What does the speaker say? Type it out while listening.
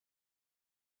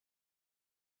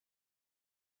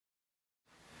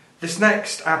This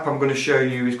next app I'm going to show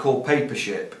you is called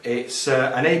PaperShip. It's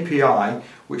an API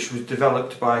which was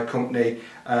developed by a company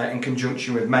in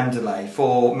conjunction with Mendeley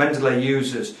for Mendeley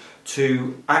users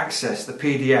to access the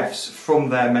PDFs from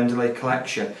their Mendeley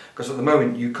collection, because at the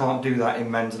moment you can't do that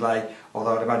in Mendeley,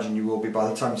 although I'd imagine you will be by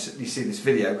the time you see this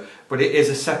video, but it is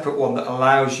a separate one that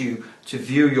allows you to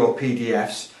view your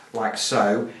PDFs like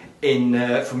so in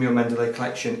from your Mendeley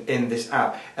collection in this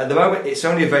app. At the moment it's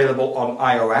only available on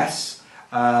iOS,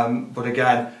 but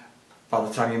again, by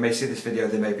the time you may see this video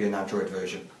there may be an Android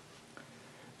version.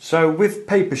 So with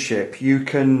PaperShip you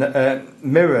can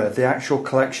mirror the actual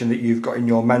collection that you've got in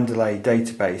your Mendeley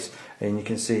database, and you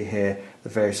can see here the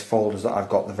various folders that I've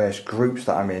got, the various groups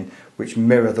that I'm in, which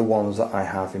mirror the ones that I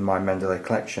have in my Mendeley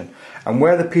collection. And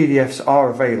where the PDFs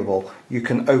are available, you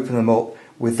can open them up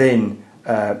within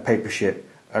PaperShip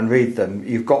and read them.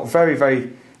 You've got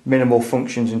very minimal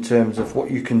functions in terms of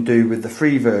what you can do with the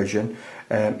free version.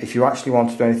 If you actually want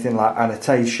to do anything like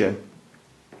annotation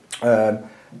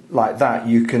like that,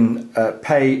 you can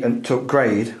pay and to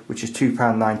upgrade, which is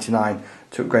 £2.99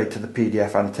 to upgrade to the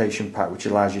PDF annotation pack, which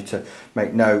allows you to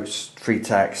make notes, free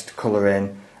text, colour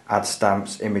in, add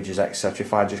stamps, images, etc.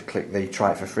 If I just click the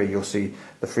try it for free, you'll see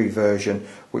the free version,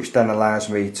 which then allows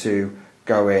me to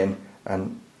go in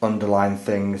and underline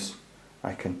things.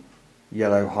 I can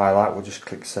yellow highlight, we'll just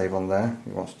click save on there.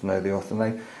 He wants to know the author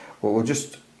name. Well, we'll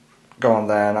just go on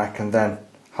there and I can then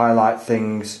highlight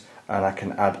things, and I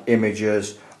can add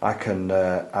images, I can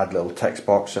add little text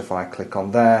box. So if I click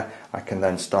on there, I can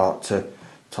then start to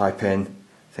type in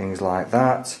things like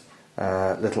that,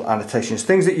 little annotations,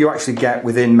 things that you actually get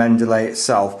within Mendeley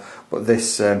itself, but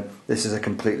this is a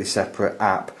completely separate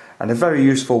app, and a very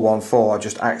useful one for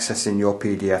just accessing your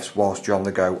PDFs whilst you're on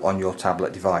the go on your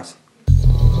tablet device.